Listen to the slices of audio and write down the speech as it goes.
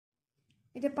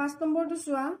এতিয়া 5 নম্বৰটো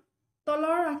চোৱা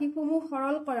তলৰ ৰাশিসমূহ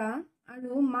সৰল কৰা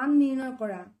আৰু মান নিৰ্ণয়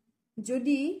কৰা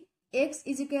যদি x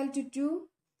 = 2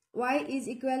 y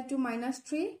 =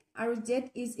 -3 আৰু z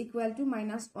 =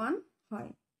 -1 হয়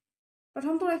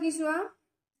প্ৰথমটো ৰাখি চোৱা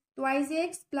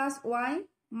 2x + y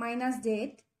 - z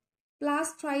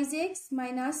 + 3x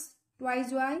 - 2y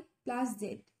 + z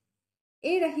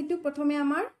এই ৰাশিটো প্ৰথমে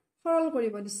আমাৰ সৰল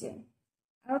কৰিব দিছে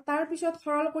আৰু তাৰ পিছত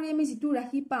সৰল কৰি আমি যেটো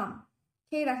ৰাশি পাম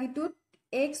সেই ৰাশিটোত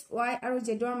x y আৰু z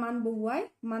ৰ মান বহুৱাই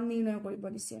মান নিৰ্ণয় কৰিব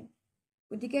দিছে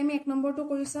গতিকে আমি 1 নম্বৰটো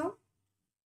কৰি চাও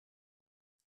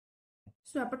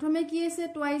সো প্ৰথমে কি আছে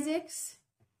 2x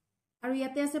আৰু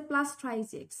ইয়াতে আছে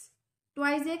 +3x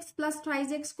 2x +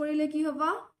 3x কৰিলে কি হ'ব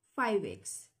 5x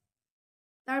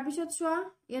তাৰ পিছত চোৱা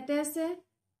ইয়াতে আছে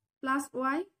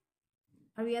 +y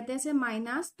আৰু ইয়াতে আছে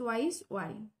 -2y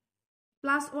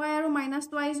 +y আৰু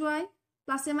 -2y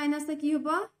প্লাসে মাইনাসে কি হ'ব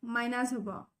মাইনাস হ'ব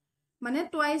মানে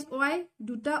 2y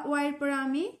দুটা y ৰ পৰা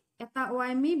আমি এটা y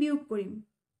আমি বিয়োগ কৰিম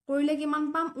কৰিলে কিমান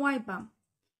পাম y পাম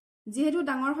যেহেতু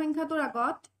ডাঙৰ সংখ্যাটোৰ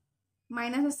আগত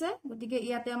মাইনাস আছে গতিকে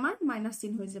ইয়াতে আমাৰ মাইনাস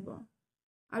চিহ্ন হৈ যাব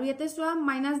আৰু ইয়াতে চোৱা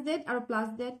 -z আৰু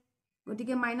 +z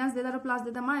গতিকে -z আৰু +z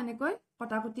আমাৰ এনেকৈ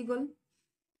কটাকটি গল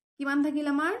কিমান থাকিল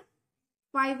আমাৰ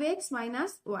 5x -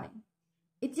 y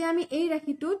এতিয়া আমি এই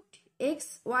ৰাশিটোত x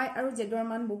y আৰু z ৰ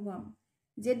মান বহুৱাম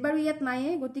z বাৰু ইয়াত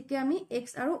নাইয়ে গতিকে আমি x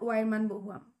আৰু y ৰ মান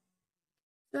বহুৱাম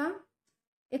চোৱা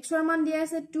x ৰ মান দিয়া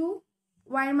আছে 2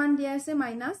 y ৰ মান দিয়া আছে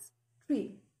 -3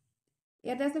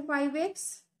 ইয়াতে আছে 5x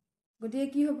গতিকে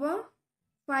কি হ'ব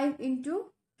 5 *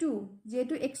 2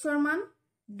 যেহেতু x ৰ মান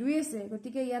 2 আছে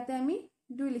গতিকে ইয়াতে আমি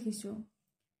 2 লিখিছো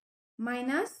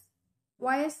মাইনাস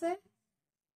y আছে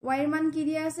y ৰ মান কি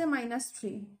দিয়া আছে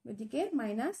 -3 গতিকে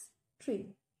 -3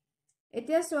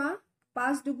 এতিয়া চোৱা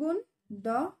 5 দুগুণ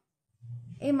 10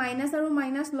 এই মাইনাস আৰু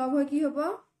মাইনাস লগ হৈ কি হ'ব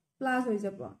প্লাস হৈ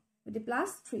যাব গতিকে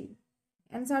 +3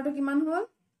 এনসাৰটো কিমান হ'ল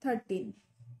 13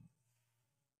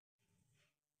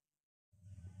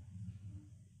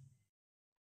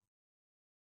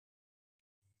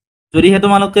 যদি হে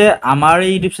তোমালোকে আমাৰ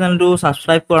এই ইউটিউব চেনেলটো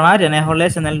সাবস্ক্ৰাইব কৰা নাই তেনেহলে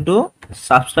চেনেলটো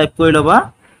সাবস্ক্ৰাইব কৰি লবা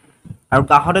আৰু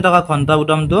কাষতে থকা ঘণ্টা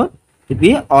বুটামটো টিপি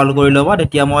অল কৰি লবা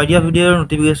তেতিয়া মই দিয়া ভিডিঅৰ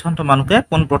নটিফিকেশন তোমালোকে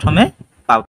কোন প্ৰথমে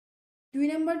পাব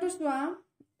 2 নম্বৰটো চোৱা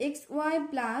xy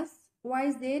 +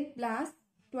 yz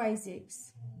 + 2x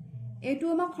এটো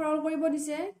আমাক সৰল কৰিব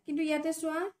দিছে কিন্তু ইয়াতে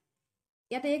চোৱা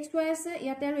ইয়াতে xy আছে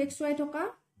ইয়াতে আৰু xy থকা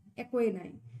একোই নাই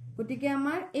গতিকে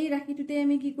আমাৰ এই ৰাশিটোতে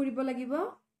আমি কি কৰিব লাগিব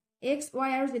x y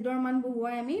আৰু z ৰ মান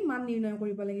বহুৱাই আমি মান নিৰ্ণয়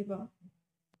কৰিব লাগিব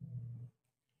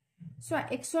সো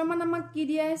x ৰ মান আমাক কি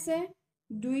দিয়া আছে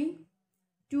 2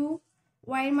 2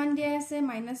 y ৰ মান দিয়া আছে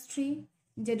 -3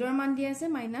 z ৰ মান দিয়া আছে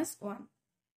 -1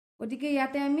 গতিকে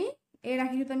ইয়াতে আমি এই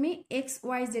ৰাশিটোত আমি x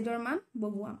y z ৰ মান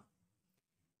বহুৱাম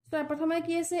সো প্ৰথমে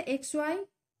কি আছে x y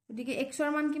গতিকে x ৰ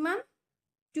মান কিমান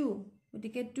 2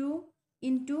 গতিকে 2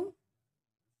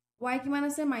 * y কিমান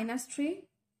আছে -3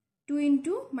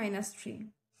 2 * -3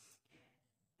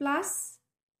 প্লাস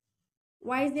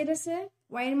yz আছে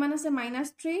y ৰ মান আছে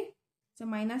 -3 so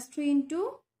 -3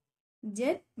 * z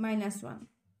 -1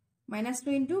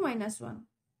 -3 * -1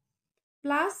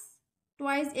 plus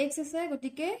twice x আছে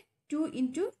গতিকে 2 *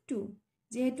 2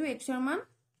 যেহেতু x ৰ মান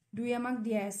 2 আমাক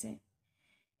দিয়া আছে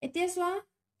এতিয়া চোৱা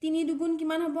 3 দুগুণ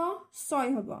কিমান হ'ব 6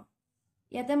 হ'ব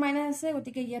ইয়াতে মাইনাস আছে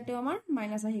গতিকে ইয়াতেও আমাৰ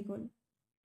মাইনাস আহি গল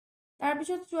তাৰ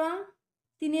পিছত চোৱা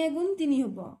 3 গুণ 3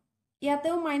 হ'ব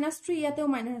ইয়াতেও -3 ইয়াতেও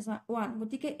 -1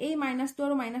 গতিকে এই মাইনাসটো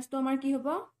আৰু মাইনাসটো আমাৰ কি হ'ব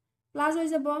প্লাস হৈ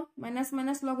যাব মাইনাস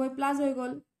মাইনাস লগ হৈ প্লাস হৈ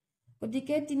গল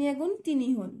গতিকে 3 গুণ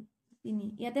 3 হ'ল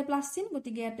 3 ইয়াতে প্লাস চিন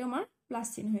গতিকে ইয়াতে আমাৰ প্লাস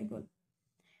চিন হৈ গল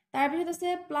তাৰ পিছত আছে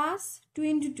প্লাস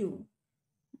 2 * 2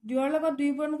 2 ৰ লগত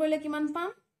 2 পূৰণ কৰিলে কিমান পাম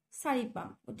 4 পাম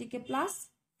গতিকে প্লাস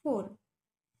 4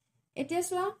 এতিয়া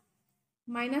চোৱা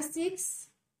 -6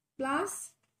 প্লাস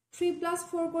 3 +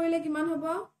 4 কৰিলে কিমান হ'ব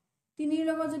 3 ৰ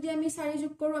লগত যদি আমি 4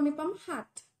 যোগ কৰো আমি পাম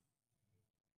 7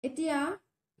 এতিয়া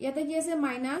ইয়াতে কি আছে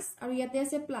মাইনাস আৰু ইয়াতে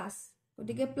আছে প্লাস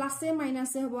গতিকে প্লাসে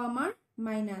মাইনাসে হ'ব আমাৰ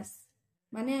মাইনাস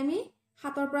মানে আমি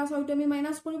 7 ৰ পৰা 6 টো আমি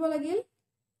মাইনাস কৰিব লাগিল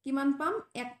কিমান পাম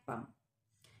 1 পাম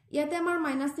ইয়াতে আমাৰ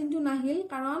মাইনাস চিহ্নটো নাহিল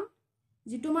কাৰণ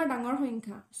যেটো আমাৰ ডাঙৰ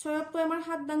সংখ্যা 6 তকৈ আমাৰ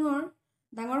 7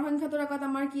 ডাঙৰ সংখ্যাটোৰ আগত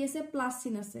আমাৰ কি আছে প্লাস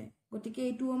চিহ্ন আছে গতিকে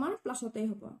এইটো আমাৰ প্লাসতেই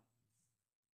হ'ব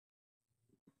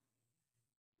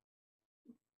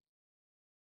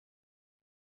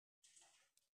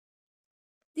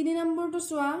 3 নম্বৰটো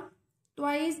চোৱা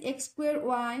twice x²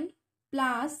 y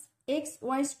plus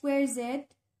xy² z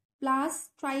plus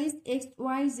thrice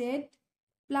xyz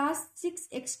plus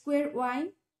 6x² y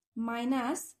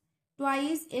minus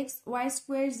twice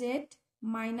xy² z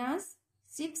minus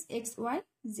 6xy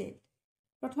z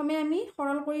প্ৰথমে আমি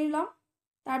সৰল কৰি লম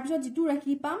তাৰপিছত যেটো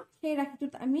ৰাখি পাম সেই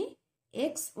ৰাখিটোত আমি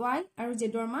x y আৰু z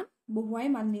ৰ মান বহুৱাই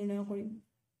মান নিৰ্ণয় কৰিম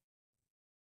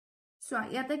সো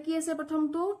ইয়াতে কি আছে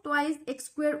প্ৰথমটো twice x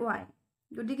square y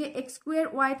গতিকে x square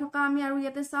y থকা আমি আৰু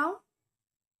ইয়াতে চাও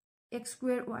x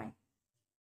square y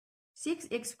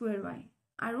 6x square y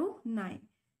আৰু 9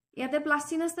 ইয়াতে প্লাস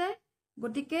চিন আছে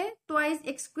গতিকে twice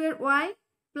x square y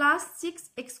plus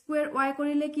 6x square y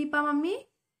কৰিলে কি পাম আমি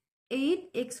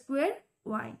 8x square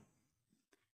y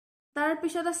তাৰ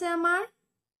পিছত আছে আমাৰ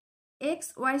x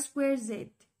y square z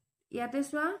ইয়াতে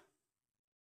সোয়া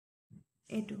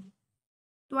এটো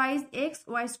twice x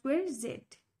y square z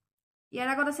ইয়াৰ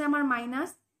আগত আছে আমাৰ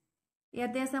মাইনাস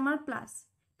ইয়াতে আছে আমাৰ প্লাস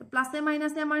তো প্লাসে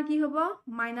মাইনাসে আমাৰ কি হ'ব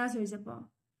মাইনাস হৈ যাব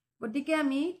গতিকে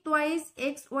আমি twice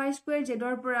x y square z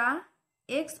ৰ পৰা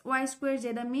x y square z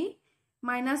আমি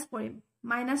মাইনাস কৰিম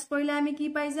মাইনাস কৰিলে আমি কি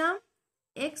পাই যাম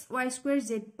x y square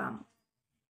z পাম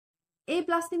এই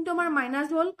প্লাস চিনটো আমাৰ মাইনাস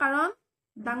হল কাৰণ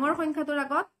ডাঙৰ সংখ্যাটোৰ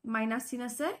আগত মাইনাস চিন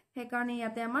আছে সেই কাৰণে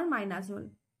ইয়াতে আমাৰ মাইনাস হল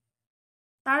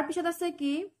তাৰ পিছত আছে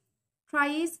কি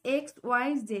thrice x y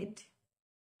z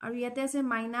আৰু ইয়াতে আছে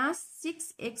minus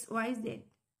 6x y z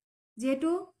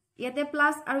যেহেতু ইয়াতে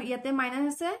প্লাস আৰু ইয়াতে মাইনাস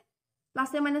আছে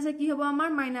প্লাসে মাইনাসে কি হ'ব আমাৰ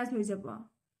মাইনাস হৈ যাব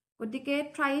গতিকে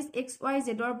thrice x y z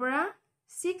ৰ পৰা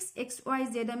 6x y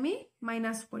z আমি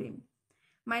মাইনাস কৰিম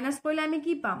মাইনাস কৰিলে আমি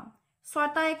কি পাম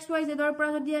 6টা x y z ৰ পৰা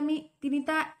যদি আমি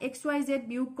 3টা x y z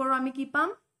বিয়োগ কৰো আমি কি পাম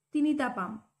 3টা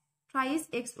পাম thrice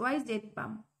x y z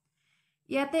পাম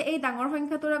ইয়াতে এই ডাঙৰ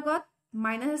সংখ্যাটোৰ আগত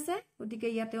মাইনাস আছে গতিকে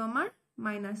ইয়াতেও আমাৰ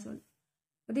মাইনাস হল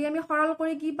গতিকে আমি সৰল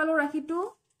কৰি কি পালো ৰাখিটো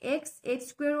x h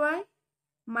square y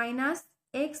minus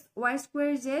x y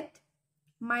square z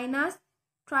minus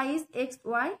thrice x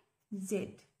y z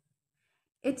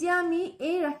এতিয়া আমি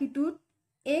এই ৰাখিটোত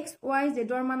x y z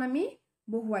ৰ মান আমি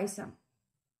বহুৱাই চাম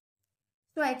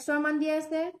তো x ৰ মান দিয়া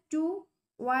আছে 2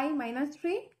 y minus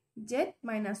 3 z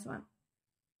minus 1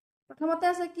 প্ৰথমতে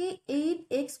আছে কি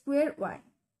 8x square y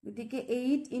গতিকে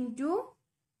 8 into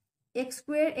x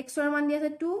square x ৰ মান দিয়া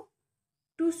আছে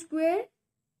 2 square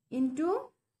into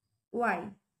y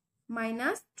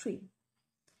minus 3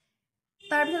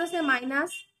 তাৰ পিছত আছে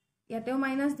মাইনাস ইয়াতেও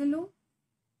মাইনাস দিলু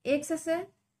x আছে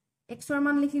x ৰ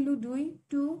মান লিখিলু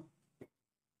 2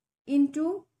 into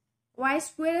y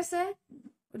square আছে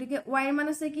গতিকে y ৰ মান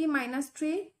আছে কি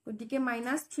 -3 গতিকে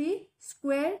 -3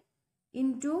 square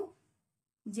into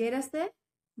z আছে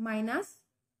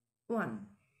 -1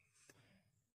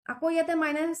 আকৌ ইয়াতে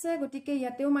মাইনাস আছে গতিকে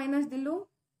ইয়াতেও মাইনাস দিলু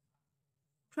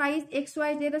thrice x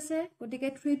y z আছে গতিকে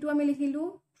 3 টো আমি লিখিলু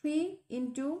 3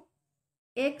 into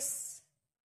x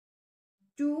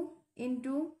 2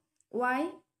 into y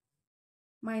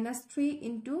minus 3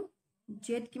 into z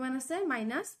কিমান আছে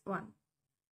 -1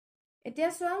 এতিয়া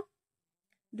সোয়া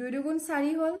 2 দুগুণ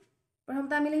 4 হল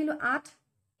প্ৰথমতে আমি লিখিলু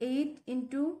 8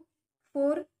 into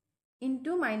 4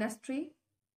 into -3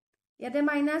 ইয়াতে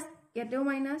মাইনাস ইয়াতেও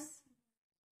মাইনাস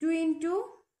 2 into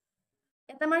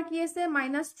এটা আমাৰ কি আছে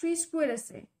 -3 স্কয়াৰ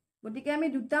আছে গতিকে আমি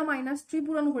দুটা -3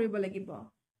 পূৰণ কৰিব লাগিব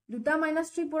দুটা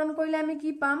 -3 পূৰণ কৰিলে আমি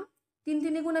কি পাম 3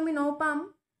 3 গুণ আমি 9 পাম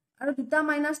আৰু দুটা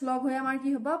মাইনাস লগ হৈ আমাৰ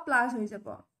কি হ'ব প্লাস হৈ যাব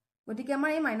গতিকে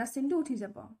আমাৰ এই মাইনাস চিনটো উঠি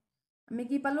যাব আমি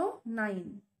কি পালো 9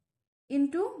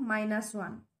 into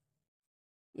 -1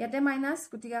 ইয়াতে মাইনাস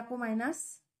গতিকে আকৌ মাইনাস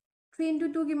 3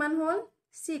 into 2 কিমান হল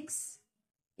 6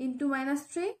 into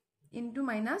 -3 into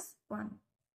 -1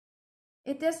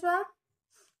 এতিয়া সোয়া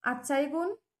 8 4 গুণ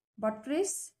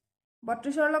 32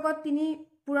 32 ৰ লগত 3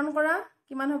 পূৰণ কৰা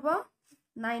কিমান হ'ব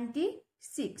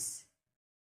 96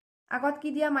 আগত কি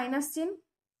দিয়া মাইনাস চিন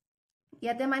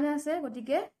ইয়াতে মাইনাস আছে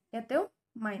গতিকে ইয়াতেও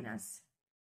মাইনাস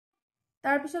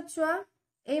তাৰ পিছত সোয়া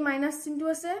এই মাইনাস চিনটো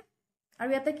আছে আৰু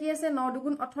ইয়াতে কি আছে 9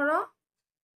 দুগুণ 18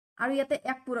 আৰু ইয়াতে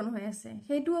 1 পূৰণ হৈ আছে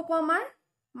হেইটো আকৌ আমাৰ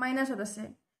মাইনাসত আছে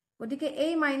গতিকে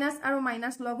এই মাইনাস আৰু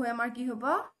মাইনাস লগ হৈ আমাৰ কি হ'ব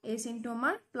এই চিনটো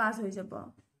আমাৰ প্লাস হৈ যাব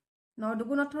 9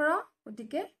 দুগুণ 18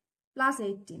 গতিকে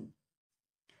 +18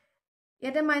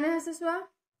 ইয়াতে মাইনাস আছে সোয়া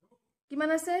কিমান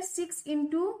আছে 6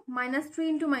 into -3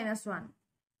 into -1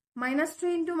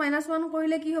 -3 into -1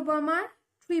 কৰিলে কি হ'ব আমাৰ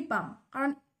 3 পাম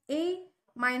কাৰণ এই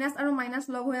মাইনাস আৰু মাইনাস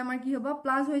লগ হৈ আমাৰ কি হ'ব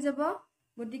প্লাস হৈ যাব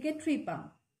গতিকে 3 পাম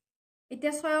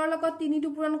এতিয়া 6 ৰ লগত 3 টো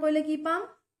পূৰণ কৰিলে কি পাম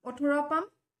 18 পাম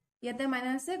ইয়াতে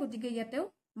মাইনাস আছে গতিকে ইয়াতেও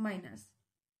মাইনাস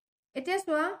এতিয়া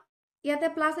সোয়া ইয়াতে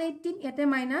 +18 ইয়াতে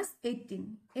 -18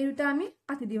 এই দুটা আমি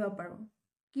কাটি দিব পাৰো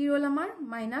কি ৰল আমাৰ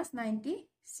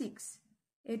 -96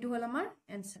 এইটো হল আমাৰ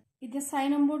आंसर এতিয়া 4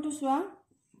 নম্বৰটো সোয়া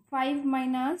 5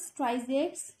 minus thrice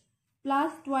x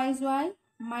plus twice y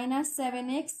minus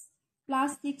 7x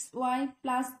plus 6y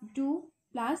plus 2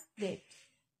 plus z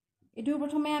এটো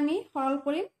প্ৰথমে আমি সৰল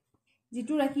কৰিম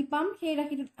যেটো ৰাখি পাম সেই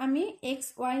ৰাখিটোত আমি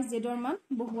x y z ৰ মান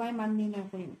বহুৱাই মান নিৰ্ণয়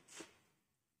কৰিম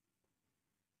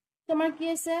তোমাৰ কি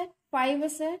আছে 5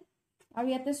 আছে আৰু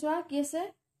ইয়াতে চোৱা কি আছে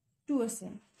 2 আছে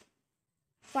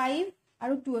 5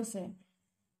 আৰু 2 আছে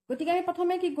গতিকে আমি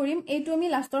প্ৰথমে কি কৰিম এইটো আমি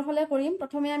লাষ্টৰ ফালে কৰিম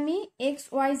প্ৰথমে আমি x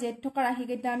y z থকা ৰাশি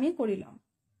কেইটা আমি কৰি লম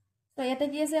তো ইয়াতে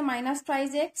কি আছে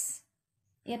 -5x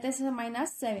ইয়াতে আছে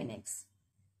 -7x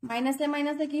মাইনাসে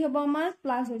মাইনাসে কি হ'ব আমাৰ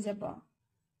প্লাস হৈ যাব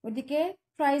গতিকে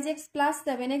 5x +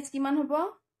 7x কিমান হ'ব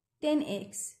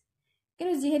 10x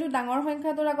কিন্তু যেহেতু ডাঙৰ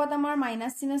সংখ্যাটোৰ আগত আমাৰ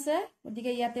মাইনাস চিন আছে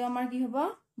গতিকে ইয়াতে আমাৰ কি হ'ব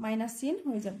মাইনাস চিন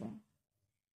হৈ যাব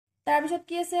তাৰ পিছত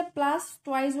কি আছে প্লাস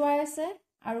টুৱাইজ y আছে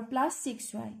আৰু প্লাস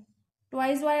 6y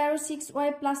টুৱাইজ y আৰু 6y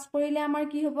প্লাস কৰিলে আমাৰ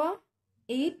কি হ'ব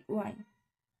 8y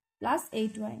প্লাস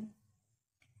 8y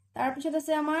তাৰ পিছত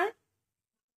আছে আমাৰ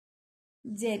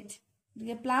z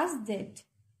গতিকে প্লাস z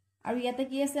আৰু ইয়াতে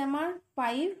কি আছে আমাৰ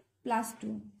 5 +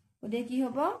 2 গতিকে কি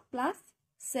হ'ব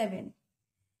 +7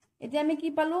 এতিয়া আমি কি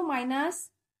পালো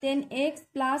 -10x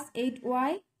 +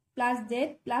 8y + z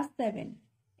 + 7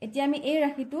 এতিয়া আমি এই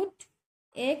ৰাশিটোত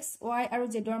x y আৰু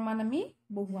z ৰ মান আমি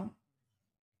বহুৱাম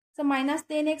সো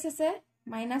 -10x আছে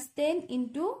 -10 *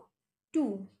 2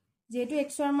 যেহেতু x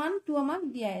ৰ মান 2 আমাক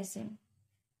দিয়া আছে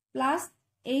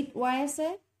 +8y আছে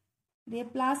দিয়ে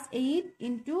 +8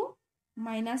 *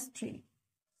 -3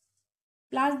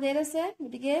 + z আছে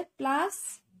গতিকে +z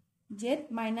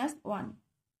 - 1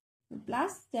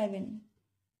 +7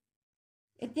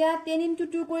 এতিয়া 10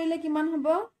 * 2 কৰিলে কিমান হ'ব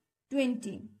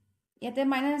 20 ইয়াতে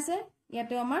মাইনাস আছে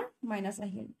ইয়াতে আমাৰ মাইনাস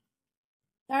আহিল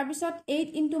তাৰ পিছত 8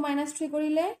 * -3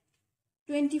 কৰিলে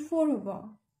 24 হ'ব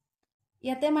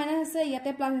ইয়াতে মাইনাস আছে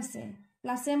ইয়াতে প্লাস আছে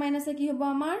প্লাসে মাইনাসে কি হ'ব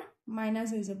আমাৰ মাইনাস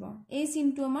হৈ যাব এই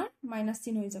চিনটো আমাৰ মাইনাস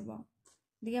চিন হৈ যাব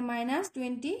গতিকে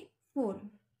 -24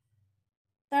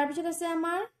 তাৰ পিছত আছে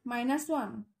আমাৰ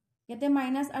 -1 ইয়াতে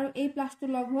মাইনাস আৰু এই প্লাসটো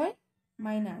লগ হৈ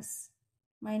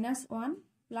 -1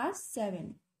 + 7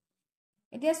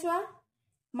 এতিয়া চোৱা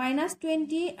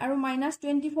 -20 আৰু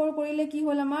 -24 কৰিলে কি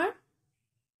হ'ল আমাৰ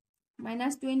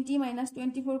 -20 -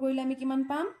 24 কৰিলে আমি কিমান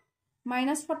পাম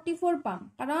 -44 পাম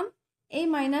কাৰণ এই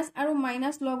মাইনাস আৰু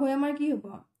মাইনাস লগ হৈ আমাৰ কি হ'ব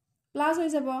প্লাস হৈ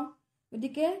যাব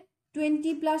গতিকে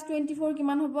 20 + 24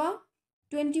 কিমান হ'ব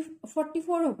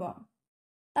 44 হ'ব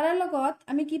তাৰ লগত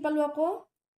আমি কি পালো আকৌ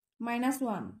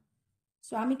 -1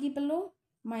 সো আমি কি পালো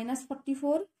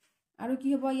 -44 আৰু কি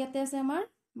হ'ব ইয়াতে আছে আমাৰ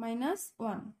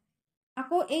 -1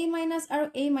 আকৌ এই মাইনাস আৰু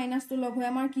এই মাইনাসটো লগ হৈ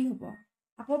আমাৰ কি হ'ব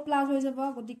আকৌ প্লাস হৈ যাব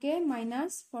গতিকে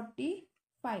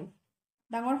 -45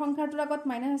 ডাঙৰ সংখ্যাটোৰ আগত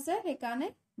মাইনাস আছে সেই কাৰণে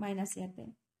মাইনাস ইয়াতে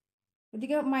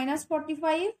গতিকে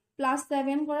 -45 +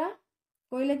 7 কৰা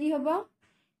কৰিলে কি হ'ব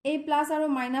এই প্লাস আৰু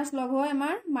মাইনাস লগ হৈ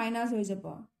আমাৰ মাইনাস হৈ যাব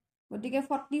গতিকে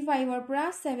 45 ৰ পৰা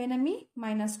 7 আমি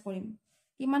মাইনাস কৰিম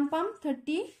কিমান পাম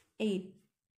 38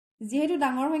 যেহেতু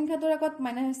ডাঙৰ সংখ্যাটোৰ আগত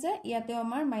মাইনাস আছে ইয়াতেও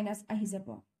আমাৰ মাইনাস আহি যাব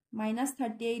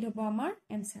 -38 হ'ব আমাৰ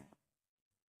এনসাৰ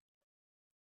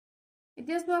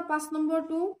এতিয়া চোৱা 5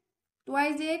 নম্বৰটো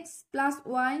 2x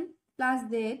 + y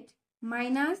 + z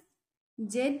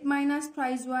 - z -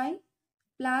 5y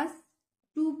 +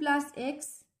 2 + x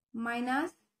 -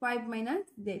 5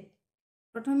 - z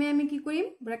প্ৰথমে আমি কি কৰিম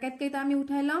ব্ৰেকেট কেইটা আমি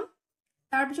উঠাই লম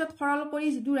তাৰ পিছত সৰল কৰি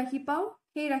যেটো ৰাখি পাও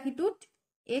সেই ৰাখিটোত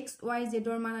x y z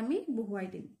ৰ মান আমি বহুৱাই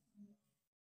দিম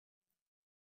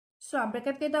সো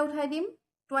ব্ৰেকেট কেইটা উঠাই দিম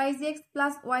 2x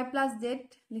 + y + z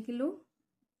লিখিলো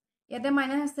ইয়াতে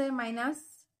মাইনাস আছে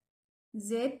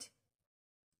 -z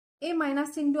এই মাইনাস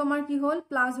চিনটো আমাৰ কি হ'ল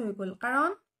প্লাস হৈ গল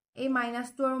কাৰণ এই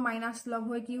মাইনাসটো আৰু মাইনাস লগ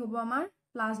হৈ কি হ'ব আমাৰ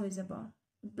প্লাস হৈ যাব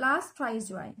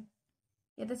 +5y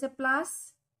ইয়াতে আছে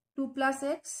 +2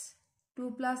 + x 2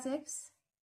 + x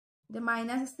the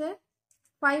minus আছে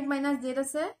 5 - z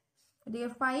আছে গতিকে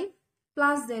 5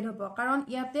 + z হ'ব কাৰণ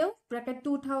ইয়াতেও ব্ৰেকেটটো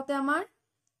উঠাওতে আমাৰ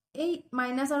এই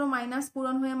মাইনাস আৰু মাইনাস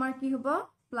পূৰণ হৈ আমাৰ কি হ'ব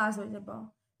প্লাস হৈ যাব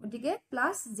গতিকে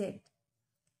 +z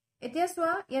এতিয়া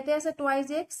চোৱা ইয়াতে আছে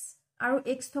 2x আৰু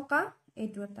x থকা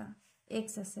এইটো এটা x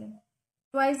আছে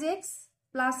 2x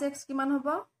 + x কিমান হ'ব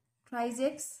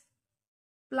 5x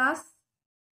 +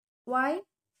 y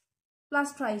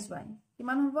 + 5y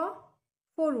কিমান হ'ব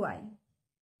 4y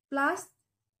 +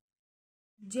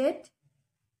 z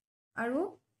আৰু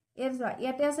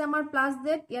ইয়াতে আছে আমাৰ +z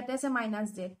ইয়াতে আছে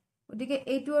 -z গতিকে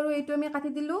এইটো আৰু এইটো আমি কাটি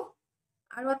দিলো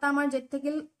আৰু এটা আমাৰ z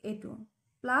থাকিল এইটো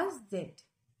 +z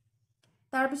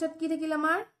তাৰ পিছত কি থাকিল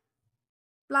আমাৰ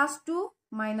 +2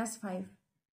 - 5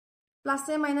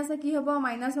 প্লাসে মাইনাসে কি হ'ব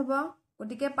মাইনাস হ'ব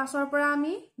গতিকে 5 ৰ পৰা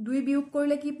আমি 2 বিয়োগ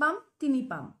কৰিলে কি পাম 3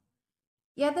 পাম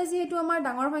ইয়াতে যেহেতু আমাৰ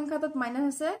ডাঙৰ সংখ্যাটোত মাইনাস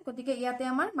আছে গতিকে ইয়াতে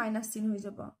আমাৰ মাইনাস চিন হৈ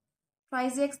যাব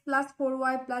 5x +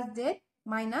 4y + z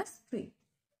 - 3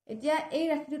 এতিয়া এই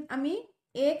ৰাশিটোত আমি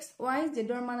x y z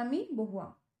ৰ মান আমি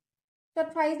বহুৱাম তাত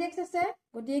 5x আছে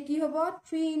গতিকে কি হ'ব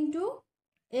 3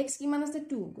 * x কিমান আছে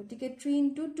 2 গতিকে 3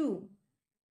 * 2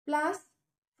 প্লাছ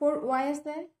 4y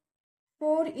আছে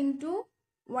 4 into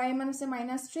y মান আছে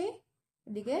 -3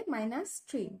 গতিকে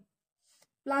 -3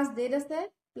 প্লাছ z আছে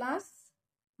প্লাছ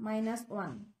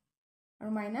 -1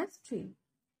 আৰু -3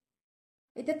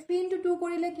 এটা 3 into 2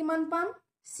 কৰিলে কিমান পাম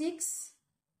 6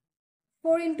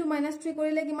 4 into -3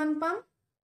 কৰিলে কিমান পাম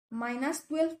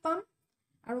 -12 পাম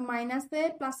আৰু মাইনাসে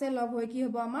প্লাসে লগ হৈ কি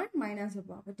হ'ব আমাৰ মাইনাস হ'ব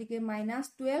গতিকে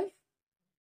 -12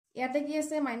 ইয়াতে কি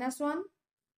আছে -1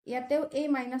 ইয়াতেও এই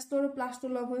মাইনাসটো আৰু প্লাসটো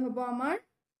লগ হৈ হ'ব আমাৰ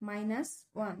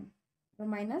 -1 আৰু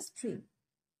 -3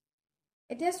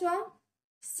 এতিয়া চোৱা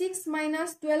 6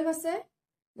 -12 আছে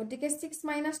গতিকে 6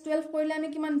 -12 কৰিলে আমি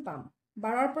কিমান পাম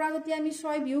 12 ৰ পৰা যদি আমি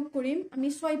 6 বিয়োগ কৰিম আমি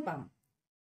 6 পাম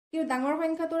কিন্তু ডাঙৰ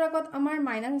সংখ্যাটোৰ আগত আমাৰ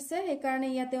মাইনাস আছে সেই কাৰণে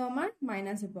ইয়াতেও আমাৰ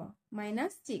মাইনাস হ'ব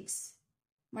 -6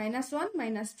 -1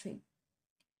 -3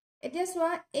 এতিয়া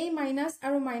চোৱা এই মাইনাস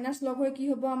আৰু মাইনাস লগ হৈ কি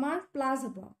হ'ব আমাৰ প্লাস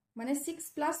হ'ব মানে 6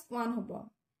 + 1 হ'ব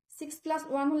 6 +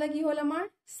 1 হলে কি হ'ল আমাৰ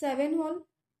 7 হ'ল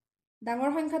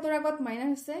ডাঙৰ সংখ্যাটোৰ আগত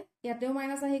মাইনাস আছে ইয়াতেও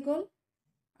মাইনাস আহি গ'ল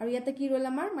আৰু ইয়াতে কি ৰল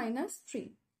আমাৰ -3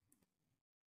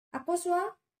 আকৌ চোৱা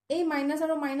এই মাইনাস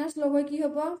আৰু মাইনাস লগ হৈ কি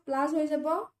হ'ব প্লাস হৈ যাব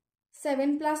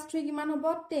 7 + 3 কিমান হ'ব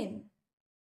 10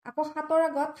 আকৌ 7 ৰ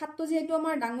আগত 7 টো যেহেতু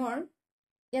আমাৰ ডাঙৰ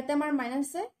ইয়াতে আমাৰ মাইনাস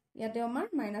আছে ইয়াতে আমাৰ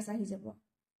মাইনাস আহি যাব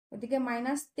গতিকে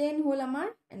 -10 হ'ল আমাৰ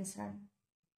এনসাৰ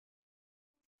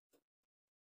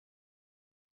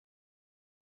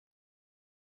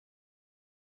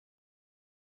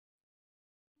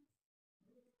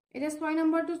এটা 6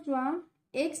 নম্বৰটো চোৱা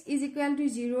x =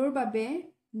 0 ৰ বাবে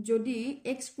যদি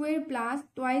x² +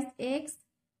 2x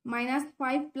 -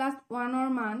 5 + 1 ৰ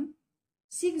মান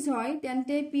 6 হয়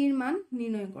তেন্তে p ৰ মান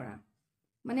নিৰ্ণয় কৰা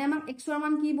মানে আমাক x ৰ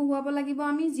মান কি বহুৱাব লাগিব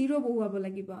আমি 0 বহুৱাব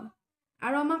লাগিব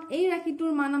আৰু আমাক এই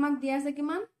ৰাশিটোৰ মান আমাক দিয়া আছে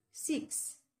কিমান 6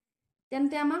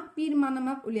 তেন্তে আমাক p ৰ মান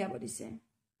আমাক উলিয়াব দিছে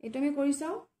এটো আমি কৰি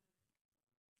চাও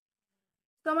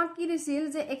তো আমাক কি দিছিল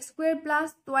যে x²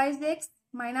 + 2x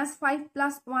 - 5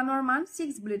 + 1 ৰ মান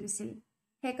 6 বুলি দিছিল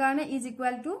সেই কাৰণে =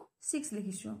 6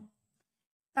 লিখিছো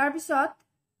তাৰ পিছত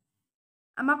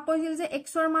আমাক কৈছিল যে x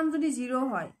ৰ মান যদি 0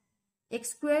 হয়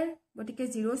x² গতিকে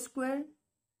 0²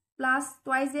 plus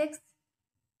 2x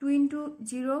 2 into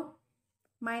 0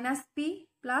 minus p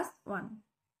plus 1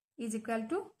 is equal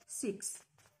to 6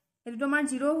 এটো আমাৰ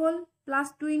 0 হল plus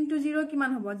 2 into 0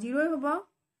 কিমান হ'ব 0 হ'ব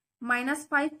minus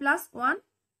 5 plus 1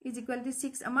 is equal to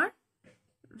 6 আমাৰ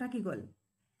ৰাখি গল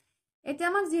এতিয়া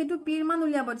আমাক যেহেতু p ৰ মান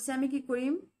উলিয়াব দিছে আমি কি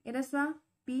কৰিম এটা চোৱা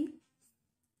p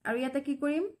আৰু ইয়াতে কি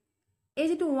কৰিম এই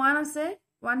যেটো 1 আছে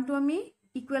 1 টো আমি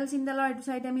ইকুৱেল চিনডালৰ এটো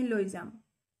সাইডে আমি লৈ যাম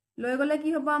লৈ গলে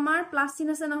কি হ'ব আমাৰ প্লাস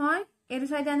চিন আছে নহয় এটো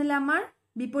সাইডে আনিলে আমাৰ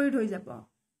বিপৰীত হৈ যাব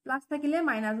প্লাস থাকিলে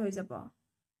মাইনাস হৈ যাব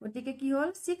গতিকে কি হল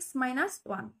 6 -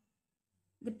 1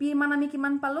 the p মান আমি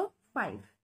কিমান পালো 5